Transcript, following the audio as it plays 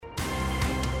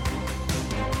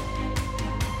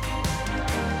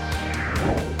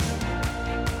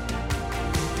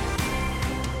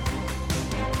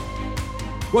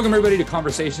Welcome, everybody, to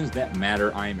Conversations That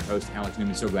Matter. I am your host, Alex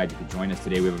Newman. So glad you could join us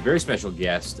today. We have a very special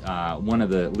guest, one of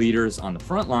the leaders on the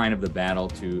front line of the battle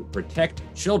to protect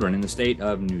children in the state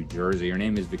of New Jersey. Her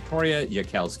name is Victoria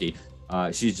Yakelski.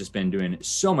 She's just been doing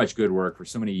so much good work for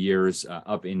so many years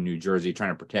up in New Jersey,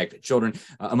 trying to protect children.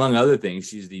 Among other things,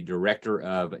 she's the director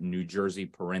of New Jersey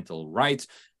Parental Rights.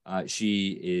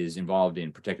 She is involved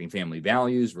in protecting family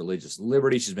values, religious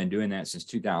liberty. She's been doing that since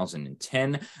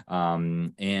 2010.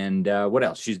 What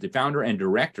else? She's the founder and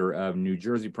director of New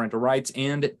Jersey Parental Rights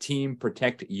and Team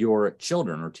Protect Your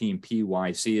Children, or Team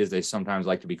PYC, as they sometimes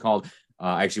like to be called.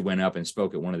 I actually went up and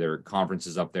spoke at one of their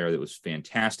conferences up there that was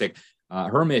fantastic.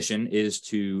 Her mission is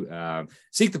to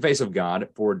seek the face of God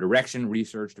for direction,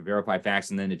 research, to verify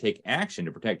facts, and then to take action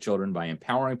to protect children by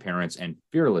empowering parents and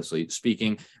fearlessly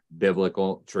speaking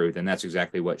biblical truth. And that's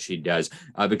exactly what she does.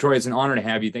 Victoria, it's an honor to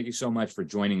have you. Thank you so much for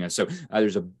joining us. So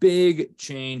there's a big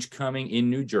change coming in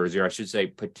New Jersey, or I should say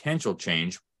potential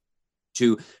change,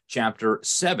 to Chapter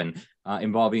 7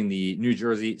 involving the New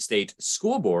Jersey State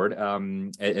School Board,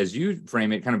 as you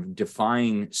frame it, kind of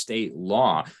defying state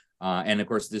law. And of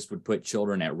course, this would put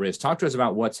children at risk. Talk to us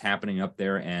about what's happening up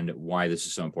there and why this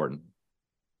is so important.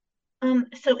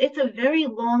 So it's a very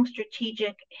long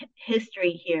strategic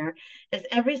history here, as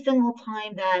every single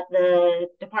time that the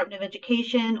Department of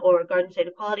Education or Garden State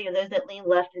Equality, or those that lean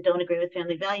left and don't agree with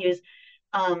family values,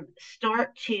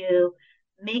 start to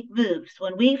make moves.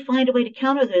 When we find a way to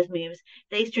counter those moves,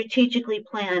 they strategically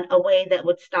plan a way that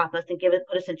would stop us and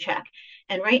put us in check.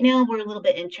 And right now we're a little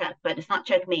bit in check, but it's not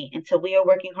checkmate. And so we are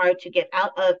working hard to get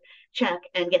out of check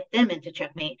and get them into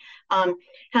checkmate.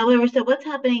 However, so what's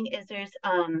happening is there's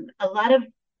a lot of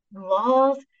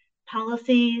laws,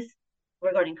 policies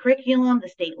regarding curriculum, the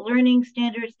state learning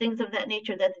standards, things of that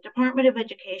nature that the Department of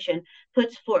Education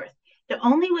puts forth. The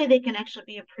only way they can actually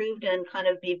be approved and kind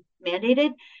of be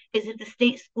mandated is if the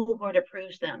state school board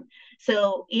approves them.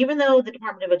 So even though the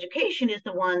Department of Education is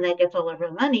the one that gets all of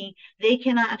our money, they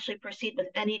cannot actually proceed with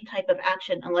any type of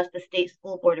action unless the state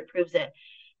school board approves it.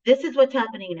 This is what's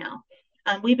happening now.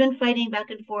 We've been fighting back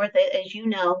and forth. As you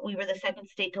know, we were the second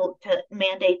state to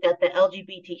mandate that the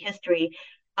LGBT history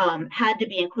had to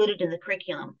be included in the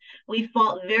curriculum. We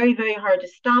fought very, very hard to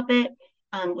stop it.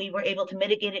 We were able to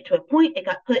mitigate it to a point. It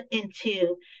got put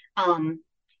into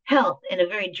health in a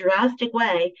very drastic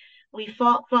way. We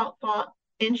fought.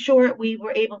 In short, we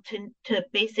were able to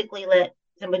basically let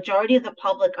the majority of the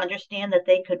public understand that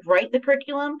they could write the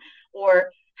curriculum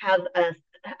or have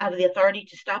the authority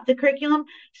to stop the curriculum.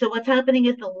 So what's happening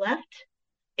is the left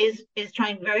is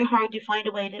trying very hard to find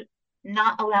a way to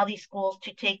not allow these schools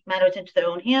to take matters into their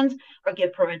own hands or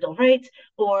give parental rights,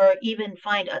 or even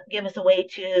give us a way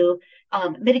to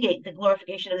mitigate the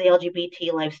glorification of the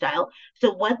LGBT lifestyle.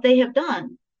 So what they have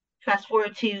done, fast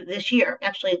forward to this year,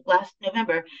 actually last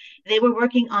November, they were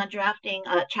working on drafting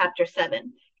Chapter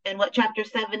 7. And what Chapter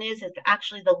 7 is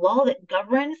actually the law that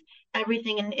governs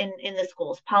everything in the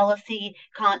schools: policy,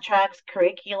 contracts,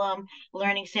 curriculum,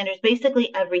 learning standards,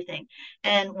 basically everything.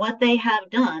 And what they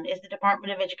have done is the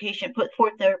Department of Education put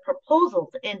forth their proposals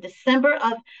in December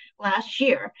of last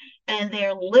year. And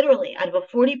they're literally, out of a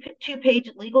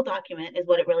 42-page legal document, is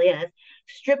what it really is,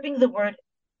 stripping the word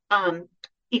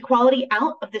equality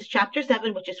out of this Chapter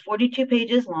 7, which is 42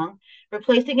 pages long,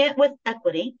 replacing it with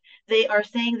equity. They are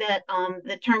saying that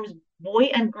the terms boy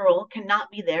and girl cannot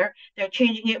be there. They're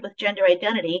changing it with gender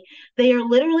identity. They are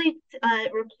literally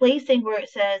replacing where it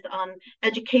says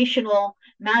educational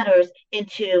matters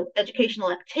into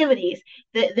educational activities.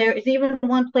 There is even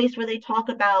one place where they talk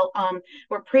about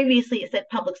where previously it said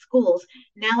public schools.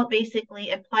 Now it basically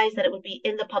implies that it would be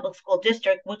in the public school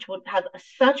district, which would have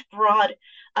such broad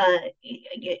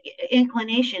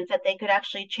inclinations that they could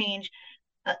actually change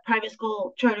private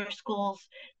school, charter schools,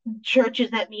 churches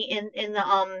that meet in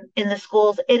the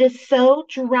schools. It is so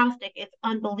drastic, it's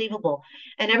unbelievable.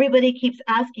 And everybody keeps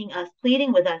asking us,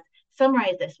 pleading with us,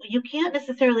 summarize this. Well, you can't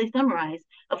necessarily summarize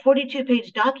a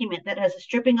 42-page document that has a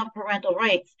stripping of parental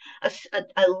rights,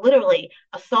 a literally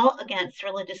assault against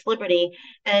religious liberty,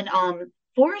 and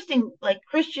forcing like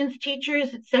Christians, teachers,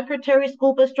 secretaries,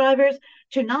 school bus drivers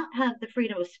to not have the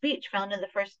freedom of speech found in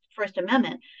the First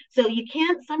Amendment. So you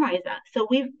can't summarize that. So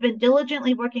we've been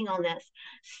diligently working on this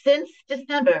since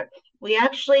December. We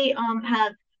actually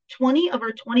have 20 of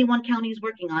our 21 counties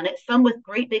working on it, some with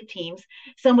great big teams,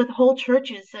 some with whole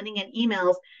churches sending in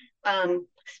emails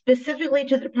specifically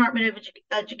to the Department of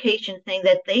Education saying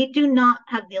that they do not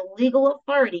have the legal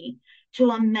authority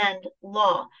to amend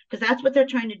law, because that's what they're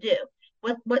trying to do.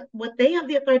 What they have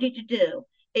the authority to do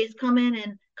is come in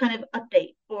and kind of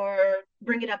update or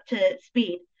bring it up to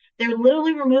speed. They're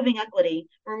literally removing equity,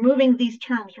 removing these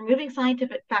terms, removing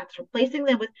scientific facts, replacing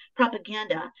them with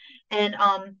propaganda. And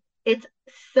it's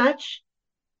such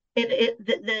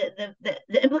the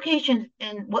implications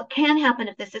and what can happen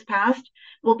if this is passed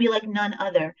will be like none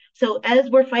other. So as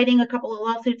we're fighting a couple of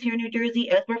lawsuits here in New Jersey,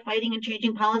 as we're fighting and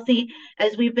changing policy,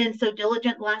 as we've been so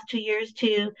diligent the last 2 years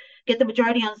to get the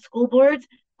majority on school boards,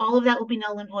 all of that will be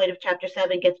null and void if Chapter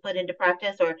 7 gets put into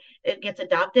practice or it gets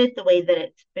adopted the way that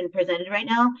it's been presented right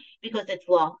now, because it's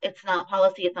law. It's not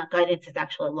policy, it's not guidance, it's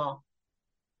actually law.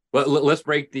 Well, let's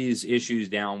break these issues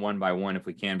down one by one if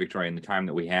we can, Victoria, in the time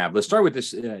that we have. Let's start with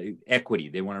this equity.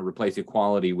 They want to replace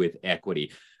equality with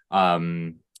equity. I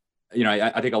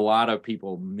think a lot of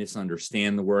people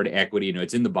misunderstand the word equity.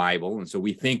 It's in the Bible, and so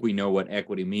we think we know what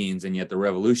equity means, and yet the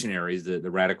revolutionaries, the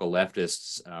radical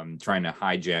leftists trying to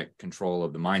hijack control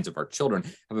of the minds of our children,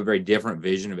 have a very different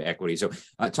vision of equity. So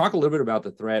talk a little bit about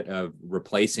the threat of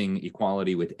replacing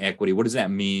equality with equity. What does that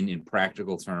mean in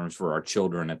practical terms for our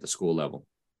children at the school level?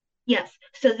 Yes.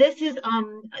 So this is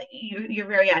you're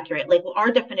very accurate. Like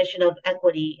our definition of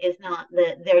equity is not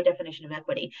their definition of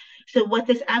equity. So what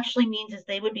this actually means is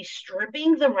they would be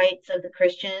stripping the rights of the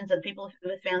Christians and people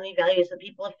with family values, the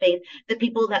people of faith, the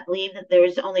people that believe that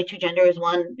there's only two genders,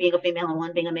 one being a female and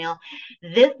one being a male.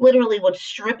 This literally would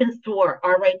strip and thwart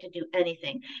our right to do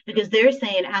anything, because they're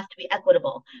saying it has to be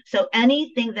equitable. So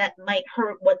anything that might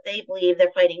hurt what they believe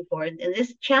they're fighting for. And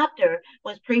this chapter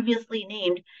was previously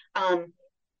named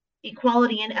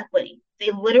equality and equity.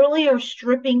 They literally are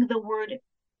stripping the word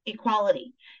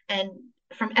equality. And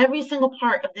from every single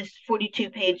part of this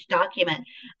 42-page document,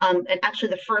 and actually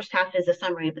the first half is a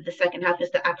summary, but the second half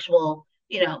is the actual,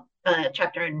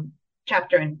 chapter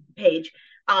and page.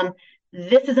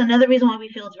 This is another reason why we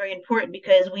feel it's very important,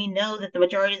 because we know that the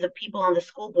majority of the people on the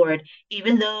school board,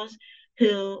 even those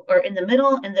who are in the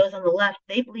middle and those on the left,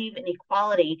 they believe in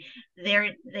equality.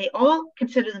 They all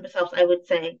consider themselves, I would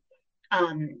say,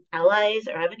 allies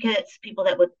or advocates, people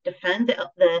that would defend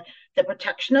the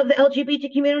protection of the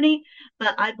LGBT community.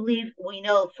 But I believe we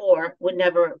know four would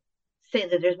never say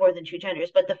that there's more than two genders.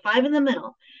 But the five in the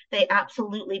middle, they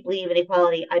absolutely believe in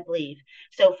equality, I believe.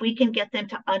 So if we can get them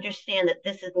to understand that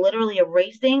this is literally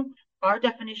erasing our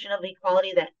definition of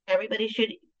equality, that everybody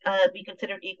should be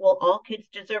considered equal. All kids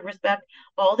deserve respect.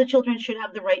 All the children should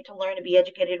have the right to learn and be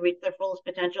educated, reach their fullest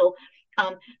potential.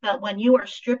 But when you are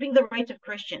stripping the rights of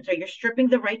Christians, or you're stripping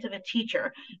the rights of a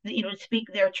teacher, to speak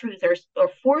their truth, or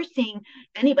forcing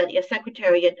anybody, a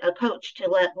secretary, a coach, to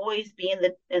let boys be in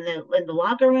the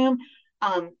locker room,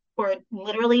 or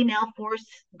literally now force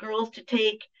girls to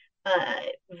take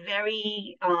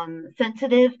very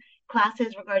sensitive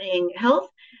classes regarding health.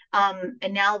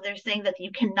 And now they're saying that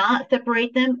you cannot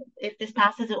separate them. If this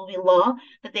passes, it will be law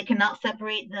that they cannot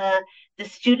separate the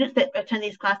students that attend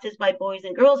these classes by boys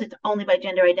and girls. It's only by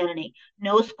gender identity.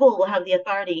 No school will have the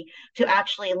authority to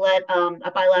actually let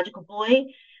a biological boy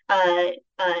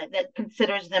that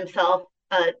considers themselves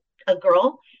a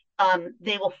girl.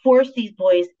 They will force these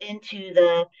boys into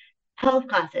the health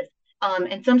classes.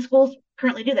 And some schools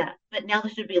currently do that, but now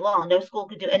this would be law. No school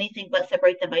could do anything but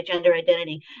separate them by gender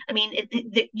identity. I mean,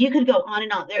 you could go on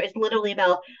and on. There is literally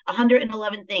about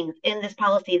 111 things in this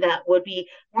policy that would be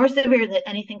more severe than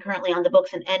anything currently on the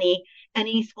books in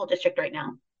any school district right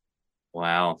now.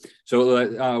 Wow.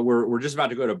 So we're just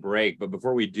about to go to break, but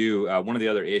before we do, one of the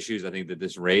other issues I think that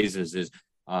this raises is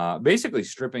basically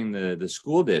stripping the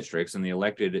school districts and the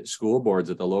elected school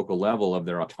boards at the local level of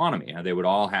their autonomy. They would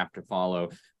all have to follow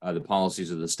the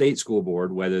policies of the state school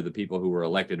board, whether the people who were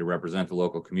elected to represent the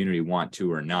local community want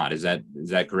to or not. Is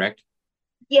that correct?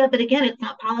 Yeah, but again, it's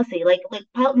not policy. Like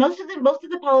most of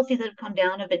the policies that have come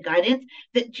down have been guidance.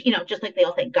 That just like they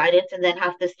all say guidance, and then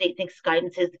half the state thinks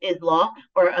guidance is law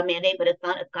or a mandate, but it's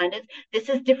not. It's guidance. This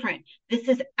is different. This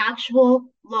is actual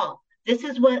law. This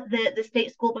is what the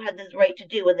state school board has the right to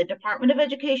do. When the Department of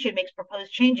Education makes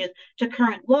proposed changes to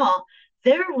current law,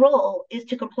 their role is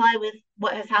to comply with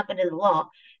what has happened in the law.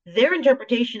 Their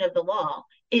interpretation of the law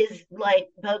is like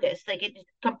bogus. Like it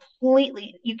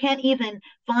completely, you can't even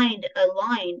find a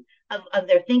line of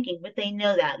their thinking, but they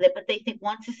know that. But they think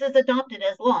once this is adopted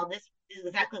as law, this is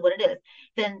exactly what it is,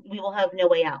 then we will have no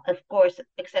way out, of course,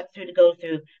 except to go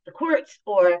through the courts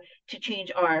or to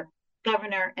change our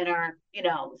governor and our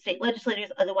state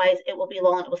legislators. Otherwise it will be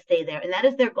law and it will stay there, and that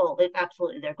is their goal. It's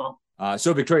absolutely their goal.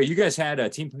 So Victoria, you guys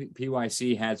had Team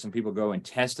PYC had some people go and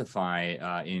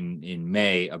testify in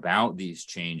May about these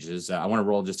changes. I want to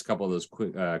roll just a couple of those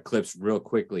quick clips real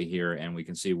quickly here, and we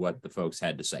can see what the folks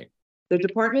had to say. The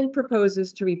department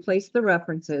proposes to replace the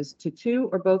references to two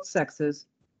or both sexes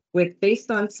with based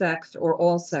on sex or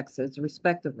all sexes,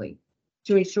 respectively.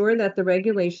 to ensure that the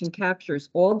regulation captures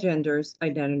all genders,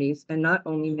 identities, and not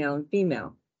only male and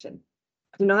female.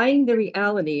 Denying the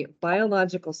reality of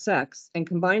biological sex and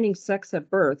combining sex at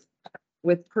birth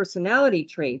with personality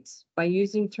traits by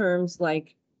using terms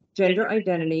like gender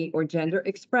identity or gender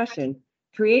expression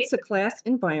creates a class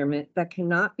environment that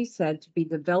cannot be said to be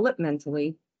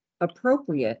developmentally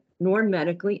appropriate nor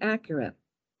medically accurate.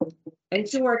 And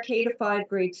to our K to 5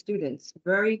 grade students,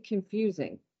 very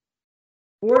confusing,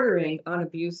 bordering on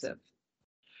abusive.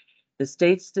 The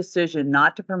state's decision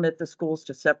not to permit the schools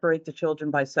to separate the children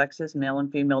by sexes, male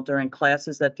and female, during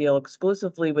classes that deal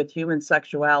exclusively with human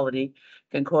sexuality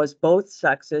can cause both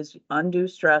sexes undue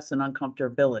stress and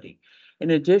uncomfortability.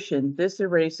 In addition, this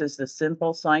erases the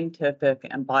simple scientific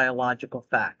and biological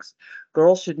facts.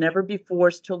 Girls should never be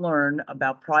forced to learn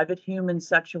about private human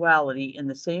sexuality in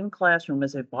the same classroom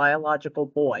as a biological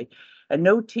boy, and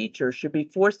no teacher should be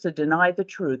forced to deny the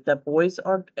truth that boys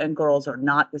and girls are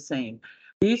not the same.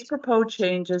 These proposed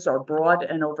changes are broad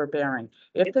and overbearing.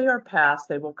 If they are passed,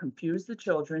 they will confuse the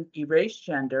children, erase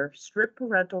gender, strip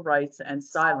parental rights, and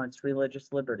silence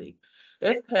religious liberty.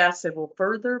 If passed, they will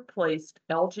further place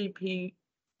LGBT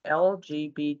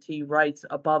rights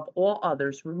above all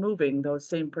others, removing those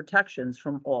same protections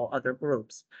from all other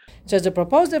groups. So the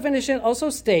proposed definition also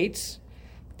states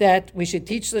that we should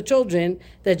teach the children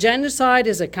that genocide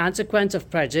is a consequence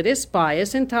of prejudice,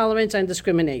 bias, intolerance, and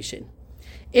discrimination.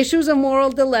 Issues of moral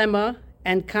dilemma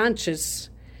and conscience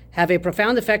have a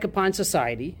profound effect upon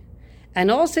society, and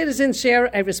all citizens share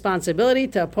a responsibility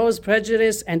to oppose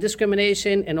prejudice and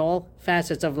discrimination in all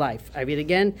facets of life. I read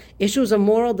again, issues of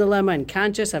moral dilemma and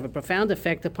conscience have a profound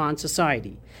effect upon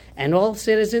society, and all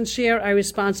citizens share a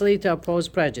responsibility to oppose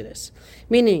prejudice.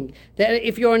 Meaning that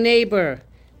if your neighbor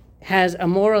has a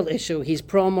moral issue, he's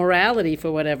pro-morality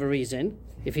for whatever reason,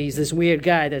 if he's this weird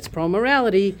guy that's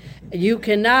pro-morality, you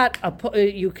cannot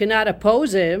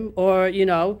oppose him, or,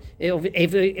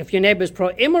 if your neighbor is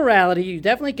pro-immorality, you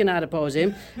definitely cannot oppose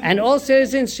him. And all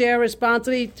citizens share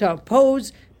responsibility to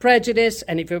oppose prejudice,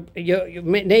 and if your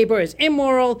neighbor is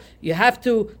immoral, you have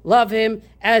to love him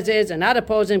as is and not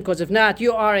oppose him, because if not,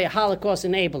 you are a Holocaust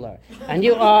enabler. And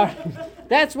you are,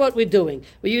 that's what we're doing.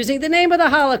 We're using the name of the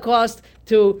Holocaust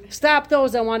to stop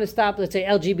those that want to stop, let's say,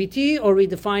 LGBT or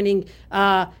redefining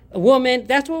a woman.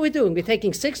 That's what we're doing. We're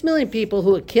taking 6 million people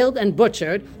who are killed and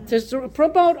butchered to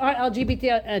promote our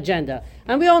LGBT agenda.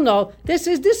 And we all know this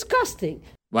is disgusting.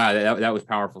 Wow, that was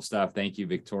powerful stuff. Thank you,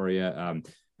 Victoria.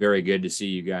 Very good to see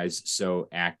you guys so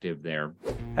active there.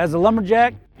 As a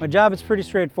lumberjack, my job is pretty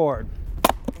straightforward.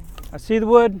 I see the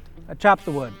wood, I chop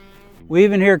the wood. We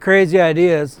even hear crazy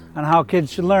ideas on how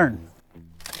kids should learn.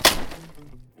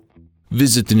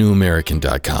 Visit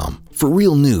thenewamerican.com for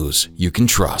real news you can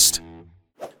trust.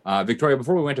 Victoria,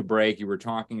 before we went to break, you were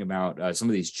talking about some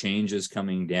of these changes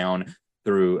coming down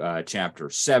through Chapter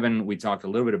 7. We talked a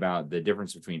little bit about the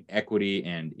difference between equity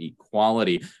and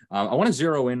equality. I want to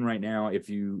zero in right now, if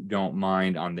you don't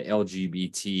mind, on the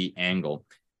LGBT angle.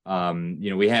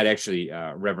 We had actually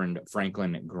Reverend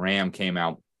Franklin Graham came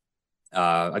out,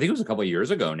 I think it was a couple of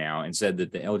years ago now, and said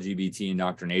that the LGBT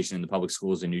indoctrination in the public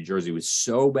schools in New Jersey was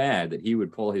so bad that he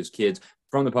would pull his kids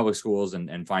from the public schools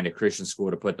and find a Christian school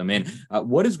to put them in.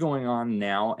 What is going on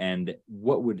now, and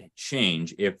what would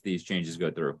change if these changes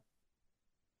go through?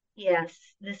 Yes,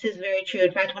 this is very true.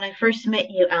 In fact, when I first met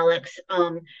you, Alex,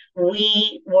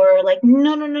 we were like,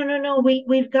 no.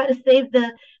 We've got to save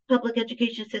the public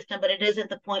education system, but it is at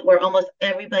the point where almost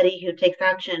everybody who takes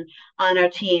action on our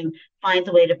team finds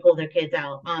a way to pull their kids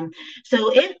out.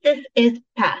 So if this is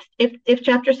passed, if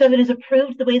Chapter 7 is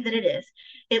approved the way that it is,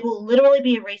 it will literally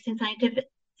be erasing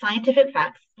scientific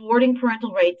facts, thwarting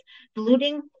parental rights,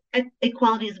 diluting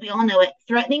equality as we all know it,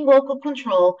 threatening local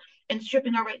control, and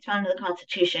stripping our rights found in the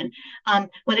Constitution.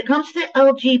 When it comes to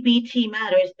LGBT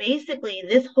matters, basically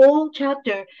this whole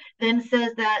chapter then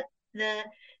says that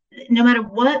no matter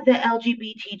what the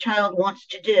LGBT child wants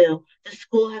to do, the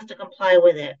school has to comply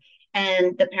with it,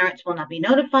 and the parents will not be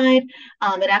notified.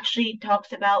 It actually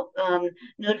talks about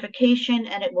notification,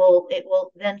 and it will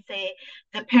then say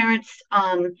the parents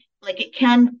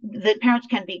the parents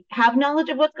can have knowledge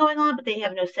of what's going on, but they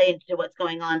have no say into what's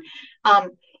going on.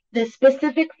 The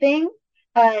specific thing,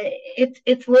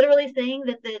 it's literally saying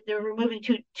that they're removing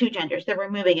two genders. They're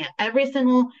removing it. Every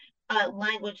single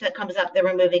language that comes up, they're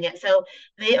removing it. So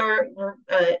they are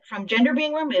from gender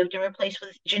being removed and replaced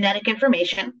with genetic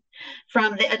information,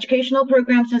 from the educational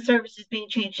programs and services being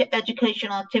changed to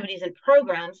educational activities and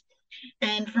programs,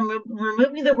 and from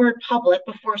removing the word public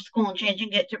before school and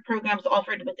changing it to programs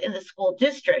offered within the school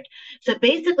district. So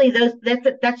basically,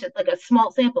 that's just like a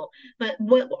small sample. But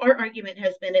what our argument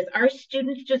has been is our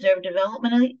students deserve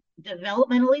developmentally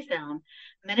sound,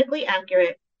 medically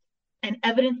accurate, and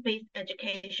evidence-based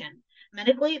education.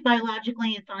 Medically,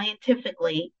 biologically, and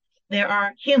scientifically, there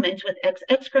are humans with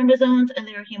XX chromosomes and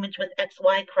there are humans with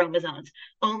XY chromosomes,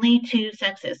 only two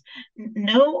sexes.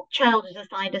 No child is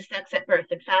assigned a sex at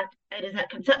birth. In fact, it is at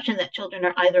conception that children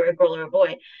are either a girl or a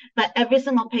boy. But every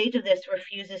single page of this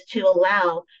refuses to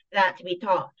allow that to be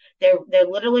taught. They're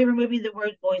literally removing the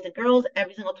words boys and girls.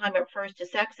 Every single time it refers to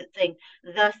sex, it's saying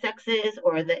the sexes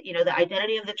or the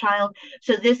identity of the child.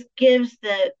 So this gives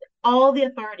all the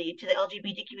authority to the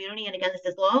LGBT community. And again, this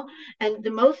is law. And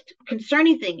the most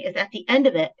concerning thing is at the end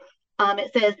of it,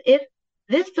 it says if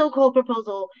this so-called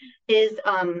proposal is,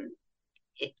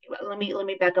 let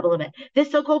me back up a little bit. This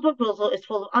so-called proposal is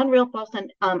full of unreal, false,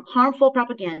 and harmful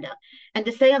propaganda. And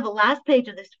to say on the last page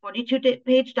of this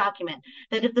 42-page document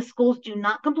that if the schools do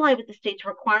not comply with the state's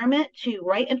requirement to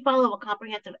write and follow a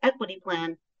comprehensive equity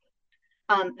plan,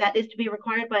 that is to be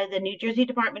required by the New Jersey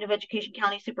Department of Education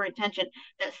County Superintendent,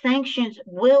 that sanctions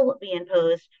will be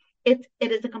imposed. It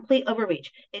is a complete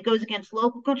overreach. It goes against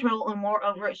local control and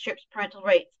moreover, it strips parental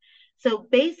rights. So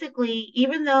basically,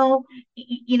 even though,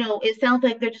 it sounds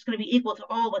like they're just going to be equal to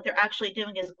all, what they're actually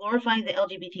doing is glorifying the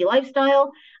LGBT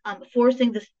lifestyle,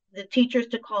 forcing the teachers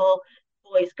to call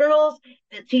boys girls.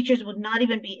 The teachers would not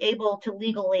even be able to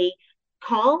legally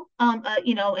call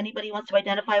anybody who wants to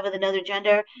identify with another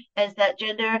gender as that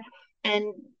gender.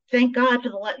 And thank God for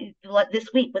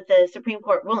this week with the Supreme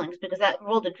Court rulings, because that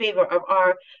ruled in favor of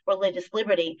our religious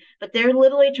liberty. But they're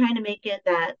literally trying to make it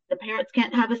that the parents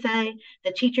can't have a say,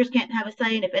 the teachers can't have a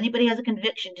say, and if anybody has a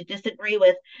conviction to disagree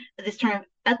with this term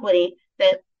equity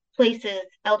that places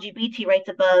LGBT rights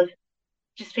above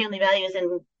just family values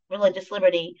and religious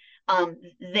liberty,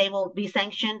 they will be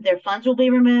sanctioned, their funds will be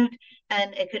removed,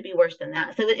 and it could be worse than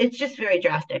that. So it's just very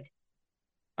drastic.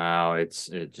 Wow, it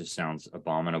just sounds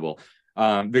abominable.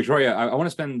 Victoria, I want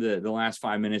to spend the last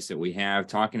 5 minutes that we have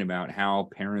talking about how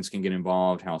parents can get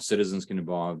involved, how citizens can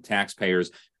involve,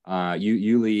 taxpayers.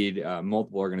 You lead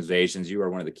multiple organizations. You are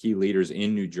one of the key leaders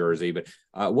in New Jersey. But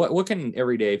what can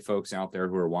everyday folks out there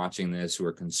who are watching this, who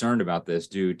are concerned about this,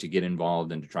 do to get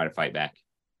involved and to try to fight back?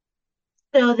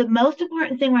 So the most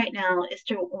important thing right now is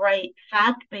to write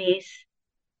fact-based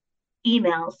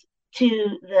emails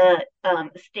to the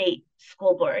state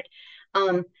school board.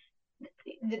 The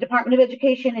Department of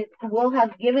Education will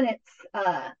have given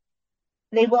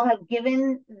they will have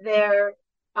given their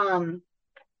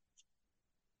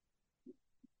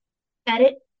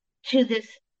edit to this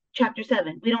Chapter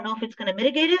 7. We don't know if it's going to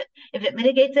mitigate it. If it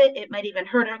mitigates it, it might even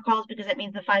hurt our cause because that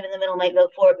means the 5 in the middle might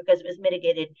vote for it because it was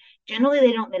mitigated. Generally,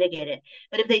 they don't mitigate it.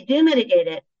 But if they do mitigate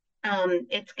it,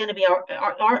 it's going to be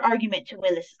our argument to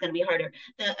win. This is going to be harder.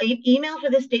 The email for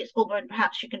the state school board,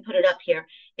 perhaps you can put it up here,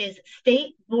 is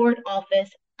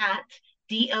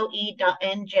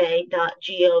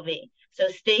stateboardoffice@doe.nj.gov. So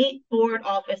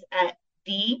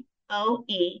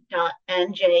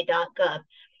stateboardoffice@doe.nj.gov.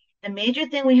 The major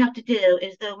thing we have to do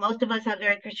is, though most of us have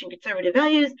very Christian conservative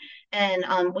values and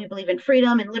we believe in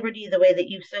freedom and liberty the way that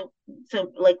you so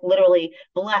like literally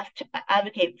blessed to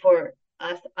advocate for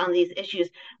us on these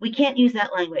issues, we can't use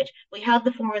that language. We have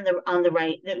the four on the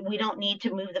right. That we don't need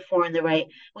to move the four on the right.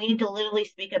 We need to literally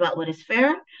speak about what is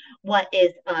fair, what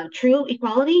is true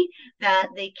equality, that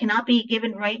they cannot be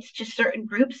given rights to certain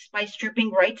groups by stripping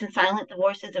rights and silence the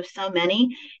voices of so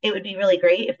many. It would be really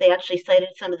great if they actually cited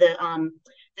some of the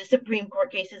Supreme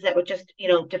Court cases that were just,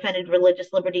 defended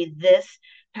religious liberty this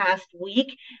past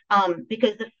week,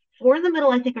 because the four in the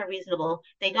middle, I think, are reasonable.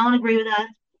 They don't agree with us.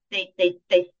 They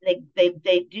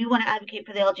do want to advocate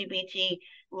for the LGBT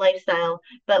lifestyle,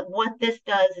 but what this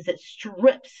does is it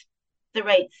strips the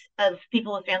rights of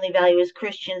people with family values,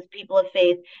 Christians, people of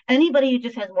faith, anybody who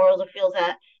just has morals or feels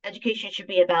that education should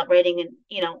be about writing and,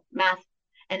 math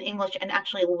and English and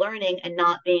actually learning and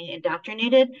not being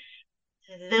indoctrinated.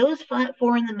 Those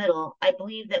four in the middle, I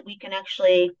believe that we can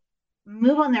actually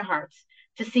move on their hearts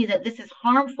to see that this is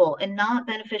harmful and not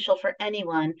beneficial for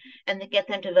anyone, and to get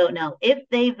them to vote no. If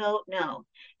they vote no,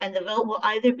 and the vote will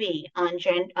either be on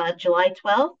July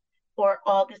 12th or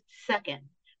August 2nd,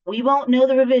 we won't know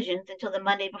the revisions until the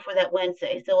Monday before that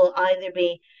Wednesday. So it'll either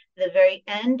be the very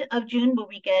end of June where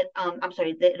we get,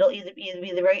 it'll either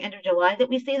be the very end of July that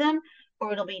we see them,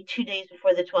 or it'll be 2 days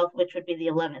before the 12th, which would be the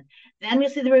 11th. Then we'll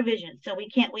see the revisions. So we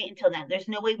can't wait until then. There's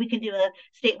no way we can do a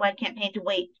statewide campaign to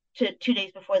wait to 2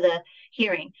 days before the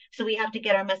hearing. So we have to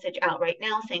get our message out right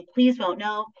now saying, please vote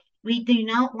no. We do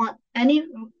not want any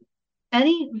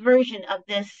any version of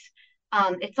this,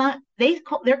 it's not,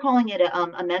 they're calling it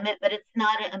an amendment, but it's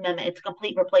not an amendment. It's a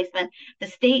complete replacement.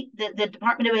 The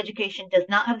Department of Education does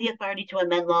not have the authority to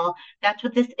amend law. That's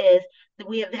what this is.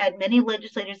 We have had many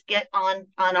legislators get on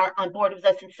board with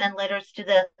us and send letters to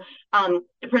the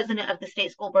president of the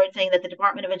state school board saying that the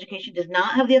Department of Education does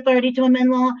not have the authority to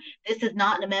amend law. This is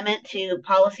not an amendment to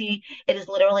policy. It is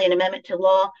literally an amendment to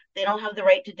law. They don't have the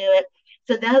right to do it.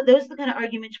 So those are the kind of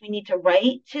arguments we need to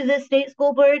write to the state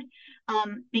school board,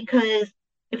 because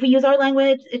if we use our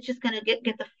language, it's just going to get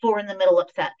the four in the middle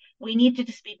upset. We need to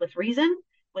just speak with reason,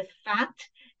 with fact,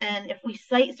 and if we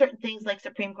cite certain things like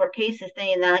Supreme Court cases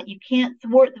saying that you can't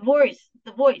thwart the voice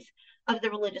of the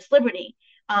religious liberty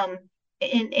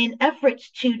in efforts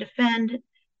to defend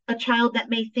a child that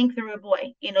may think they're a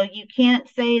boy. You can't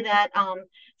say that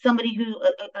somebody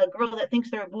a girl that thinks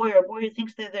they're a boy or a boy who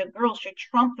thinks they're a girl should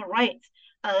trump the rights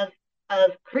of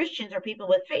Christians or people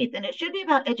with faith. And it should be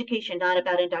about education, not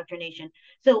about indoctrination.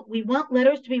 So we want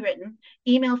letters to be written,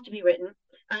 emails to be written,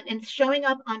 and showing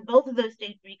up on both of those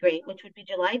days would be great, which would be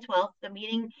July 12th. The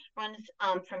meeting runs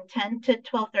from 10 to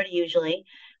 12:30 usually.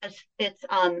 And then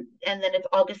it's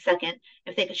August 2nd.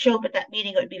 If they could show up at that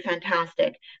meeting, it would be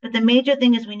fantastic. But the major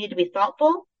thing is we need to be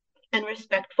thoughtful and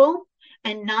respectful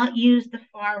and not use the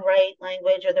far right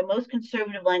language or the most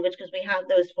conservative language, because we have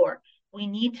those four. We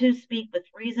need to speak with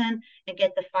reason and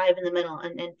get the five in the middle.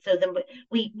 And so then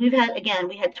we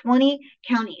had 20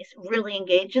 counties really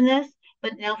engaged in this.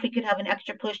 But now if we could have an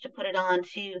extra push to put it on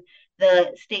to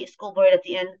the state school board at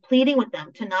the end, pleading with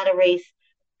them to not erase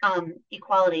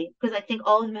equality, because I think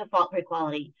all of them have fought for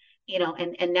equality,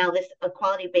 and now this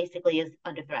equality basically is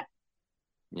under threat.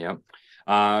 Yep.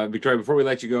 Victoria, before we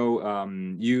let you go,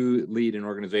 you lead an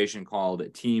organization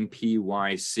called Team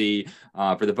PYC.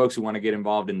 For the folks who want to get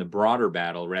involved in the broader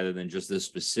battle rather than just this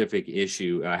specific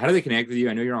issue, how do they connect with you?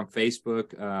 I know you're on Facebook.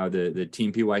 The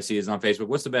Team PYC is on Facebook.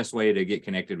 What's the best way to get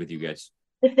connected with you guys?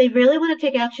 If they really want to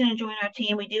take action and join our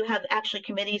team, we do have actually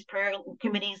committees, prayer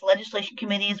committees, legislation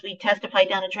committees. We testify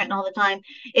down in Trenton all the time.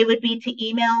 It would be to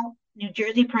email New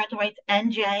Jersey Parental Rights,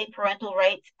 NJ Parental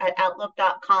Rights at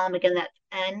Outlook.com. Again, that's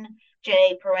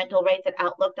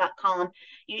NJParentalRights@Outlook.com.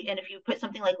 And if you put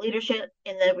something like leadership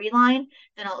in the reline,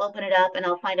 then I'll open it up and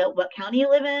I'll find out what county you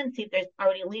live in, see if there's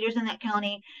already leaders in that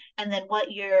county, and then what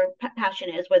your passion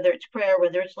is, whether it's prayer,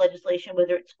 whether it's legislation,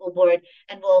 whether it's school board,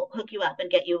 and we'll hook you up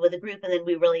and get you with a group. And then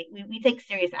we take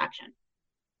serious action.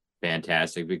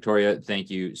 Fantastic. Victoria, thank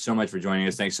you so much for joining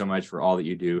us. Thanks so much for all that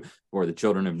you do for the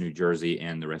children of New Jersey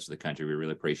and the rest of the country. We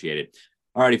really appreciate it.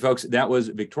 All righty, folks, that was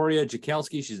Victoria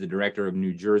Jakelski. She's the director of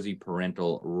New Jersey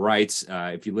Parental Rights.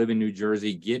 If you live in New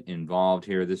Jersey, get involved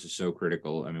here. This is so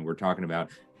critical. I mean, we're talking about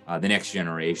the next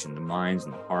generation, the minds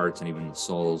and the hearts and even the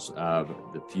souls of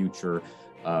the future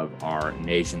of our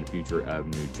nation, the future of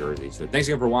New Jersey. So thanks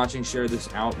again for watching. Share this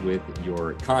out with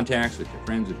your contacts, with your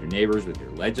friends, with your neighbors, with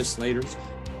your legislators.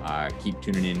 Keep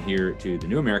tuning in here to The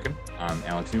New American. I'm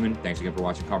Alex Newman. Thanks again for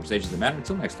watching Conversations That Matter.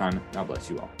 Until next time, God bless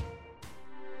you all.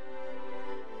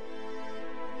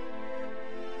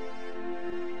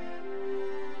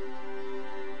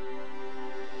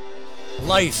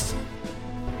 Life,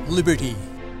 liberty,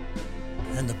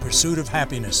 and the pursuit of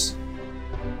happiness.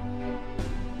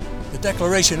 The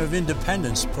Declaration of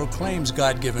Independence proclaims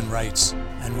God-given rights,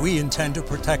 and we intend to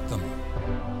protect them.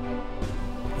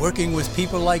 Working with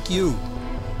people like you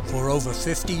for over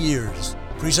 50 years,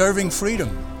 preserving freedom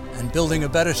and building a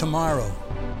better tomorrow.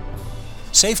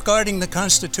 Safeguarding the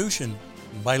Constitution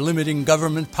by limiting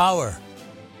government power.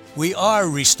 We are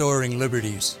restoring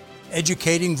liberties,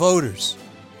 educating voters,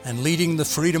 and leading the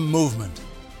freedom movement.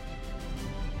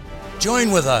 Join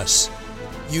with us.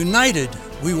 United,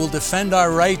 we will defend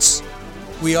our rights.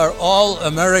 We are all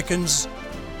Americans.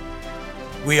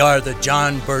 We are the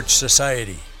John Birch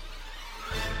Society.